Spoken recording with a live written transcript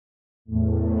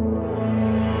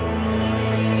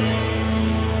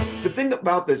The thing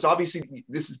about this, obviously,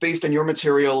 this is based on your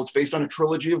material. It's based on a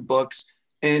trilogy of books.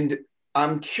 And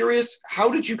I'm curious, how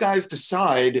did you guys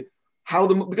decide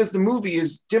because the movie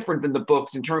is different than the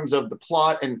books in terms of the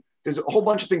plot, and there's a whole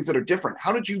bunch of things that are different.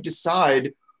 How did you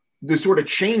decide the sort of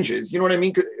changes? You know what I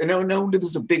mean? I know this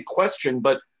is a big question,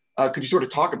 but could you sort of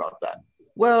talk about that?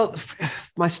 Well,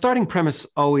 my starting premise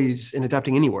always in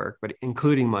adapting any work, but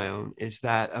including my own, is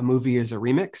that a movie is a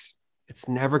remix. It's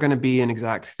never going to be an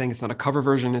exact thing. It's not a cover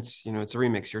version. It's a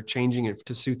remix. You're changing it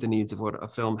to suit the needs of what a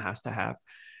film has to have.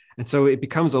 And so it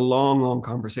becomes a long, long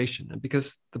conversation. And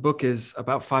because the book is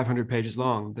about 500 pages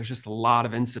long, there's just a lot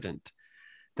of incident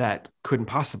that couldn't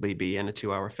possibly be in a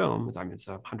 2-hour film. I mean, it's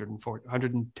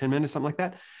 110 minutes, something like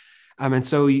that. And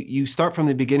so you start from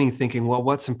the beginning thinking, well,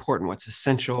 what's important, what's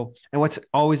essential? And what's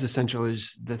always essential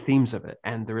is the themes of it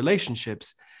and the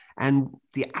relationships. And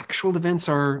the actual events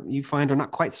are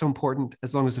not quite so important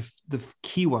as long as the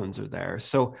key ones are there.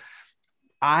 So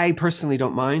I personally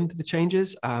don't mind the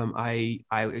changes. I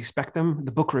expect them.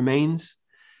 The book remains,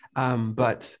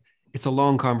 but it's a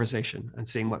long conversation and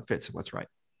seeing what fits and what's right.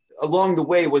 Along the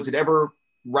way, was it ever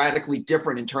radically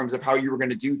different in terms of how you were going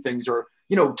to do things, or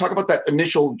talk about that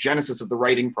initial genesis of the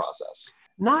writing process?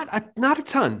 Not a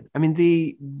ton. I mean,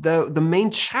 the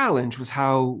main challenge was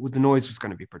how the noise was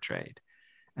going to be portrayed.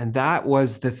 And that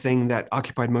was the thing that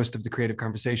occupied most of the creative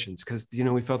conversations, because,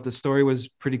 we felt the story was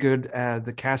pretty good.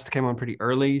 The cast came on pretty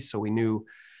early, so we knew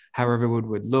how everyone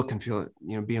would look and feel,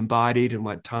 be embodied, and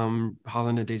what Tom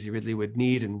Holland and Daisy Ridley would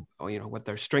need, and, what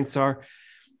their strengths are.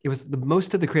 It was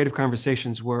most of the creative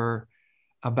conversations were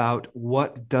about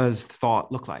what does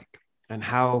thought look like, and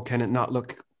how can it not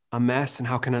look a mess, and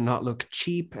how can it not look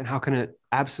cheap, and how can it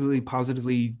absolutely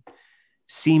positively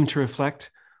seem to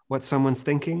reflect what someone's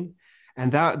thinking.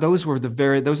 And those are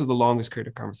the longest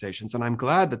creative conversations. And I'm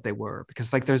glad that they were, because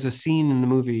there's a scene in the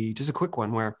movie, just a quick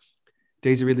one, where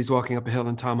Daisy Ridley's walking up a hill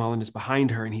and Tom Holland is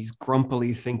behind her and he's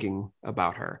grumpily thinking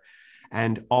about her.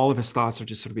 And all of his thoughts are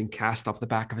just sort of being cast off the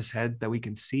back of his head that we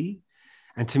can see.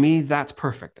 And to me, that's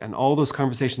perfect. And all those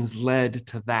conversations led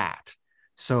to that.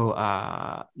 So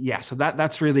so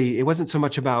that's really, it wasn't so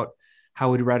much about how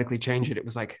we'd radically change it. It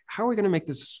was like, how are we going to make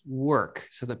this work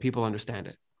so that people understand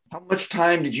it? How much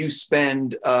time did you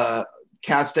spend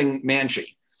casting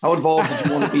Manshee? How involved did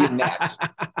you want to be in that?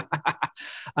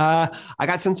 I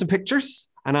got sent some pictures,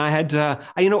 and I had, as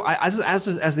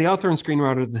the author and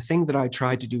screenwriter, the thing that I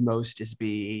tried to do most is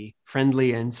be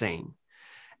friendly and sane.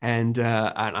 And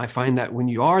I find that when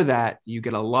you are that, you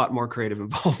get a lot more creative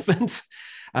involvement.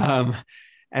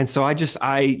 And so I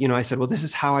said, well, this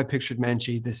is how I pictured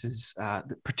Manshee. This is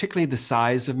particularly the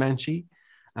size of Manshee.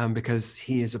 Because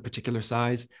he is a particular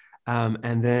size.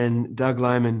 And then Doug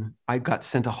Liman, I got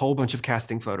sent a whole bunch of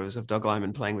casting photos of Doug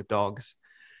Liman playing with dogs.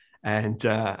 And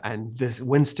this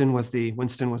Winston was the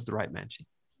right Manshee.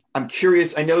 I'm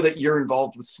curious, I know that you're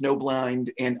involved with Snowblind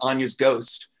and Anya's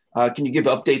Ghost. Can you give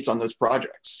updates on those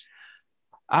projects?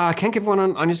 I can't give one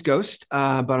on Anya's Ghost,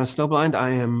 but on Snowblind,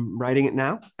 I am writing it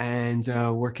now and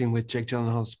working with Jake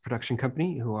Gyllenhaal's production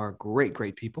company, who are great,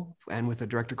 great people, and with a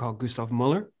director called Gustav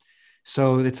Muller.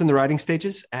 So it's in the writing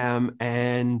stages,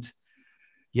 and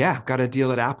got a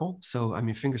deal at Apple. So I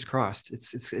mean, fingers crossed.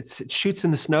 It shoots in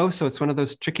the snow, so it's one of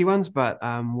those tricky ones. But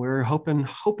we're hoping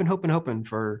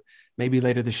for maybe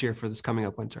later this year for this coming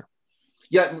up winter.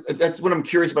 Yeah, that's what I'm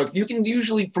curious about. You can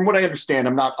usually, from what I understand,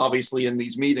 I'm not obviously in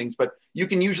these meetings, but you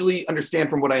can usually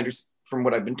understand from what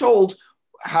I've been told,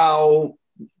 how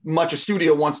much a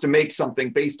studio wants to make something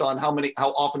based on how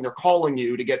often they're calling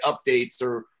you to get updates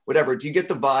or whatever. Do you get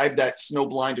the vibe that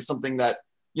Snowblind is something that,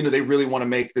 they really want to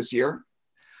make this year?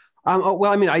 Well,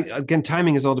 I mean,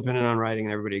 timing is all dependent on writing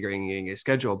and everybody agreeing a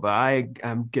schedule, but I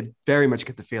very much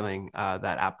get the feeling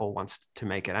that Apple wants to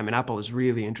make it. I mean, Apple is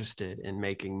really interested in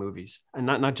making movies, and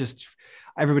not just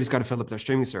everybody's got to fill up their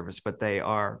streaming service, but they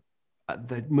are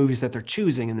the movies that they're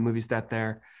choosing and the movies that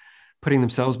they're putting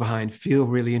themselves behind feel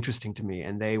really interesting to me.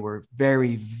 And they were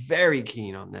very, very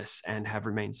keen on this and have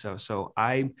remained so. So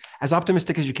I'm as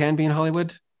optimistic as you can be in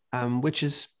Hollywood, which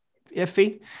is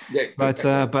iffy, but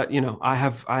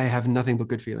I have nothing but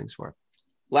good feelings for it.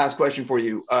 Last question for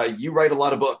you. You write a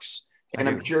lot of books, and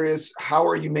I'm curious, how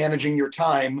are you managing your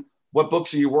time? What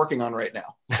books are you working on right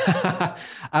now?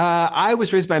 I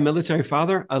was raised by a military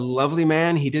father, a lovely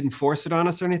man. He didn't force it on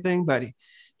us or anything, but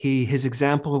his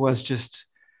example was just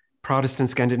Protestant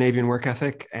Scandinavian work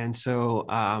ethic. And so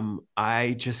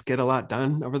I just get a lot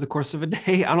done over the course of a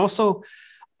day. And also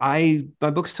my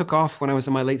books took off when I was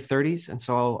in my late 30s. And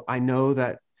so I know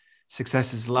that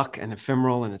success is luck and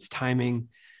ephemeral and it's timing.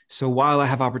 So while I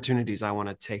have opportunities, I want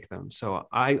to take them. So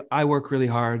I work really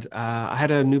hard. I had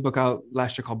a new book out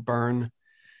last year called Burn.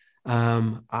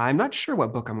 I'm not sure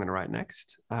what book I'm going to write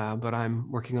next, but I'm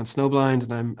working on Snowblind,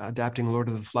 and I'm adapting Lord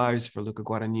of the Flies for Luca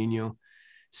Guadagnino.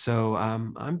 So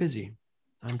I'm busy.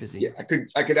 Yeah, I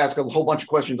could ask a whole bunch of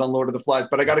questions on Lord of the Flies,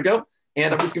 but I got to go.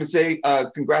 And I'm just going to say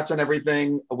congrats on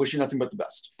everything. I wish you nothing but the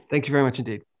best. Thank you very much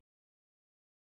indeed.